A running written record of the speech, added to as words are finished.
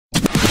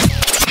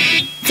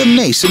The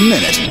Mason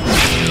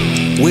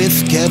Minute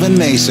with Kevin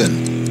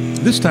Mason.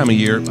 This time of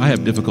year, I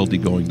have difficulty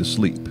going to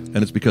sleep, and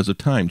it's because of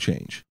time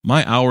change.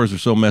 My hours are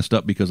so messed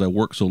up because I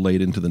work so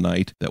late into the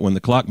night that when the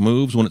clock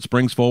moves, when it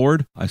springs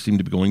forward, I seem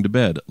to be going to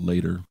bed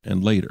later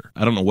and later.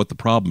 I don't know what the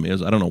problem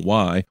is. I don't know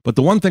why. But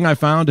the one thing I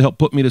found to help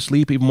put me to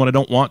sleep even when I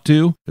don't want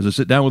to is I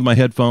sit down with my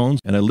headphones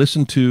and I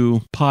listen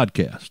to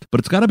podcast. But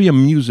it's got to be a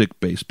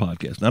music-based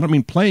podcast. And I don't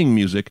mean playing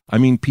music. I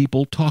mean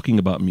people talking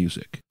about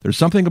music. There's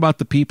something about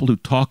the people who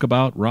talk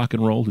about rock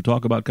and roll, who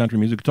talk about country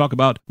music, who talk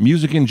about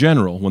music in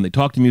general, when they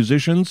talk to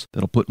musicians,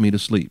 that'll put me to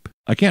sleep.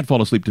 I can't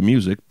fall asleep to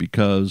music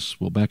because,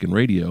 well, back in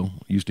radio,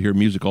 I used to hear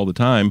music all the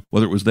time,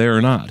 whether it was there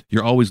or not.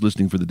 You're always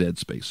listening for the dead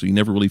space, so you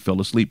never really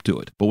fell asleep to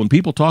it. But when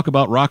people talk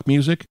about rock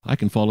music, I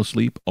can fall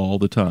asleep all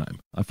the time.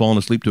 I've fallen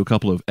asleep to a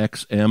couple of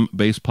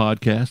XM-based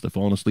podcasts. I've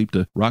fallen asleep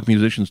to rock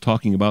musicians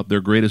talking about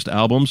their greatest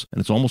albums,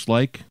 and it's almost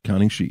like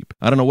counting sheep.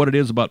 I don't know what it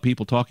is about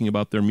people talking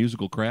about their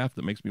musical craft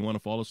that makes me want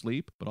to fall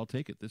asleep, but I'll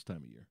take it this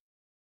time of year.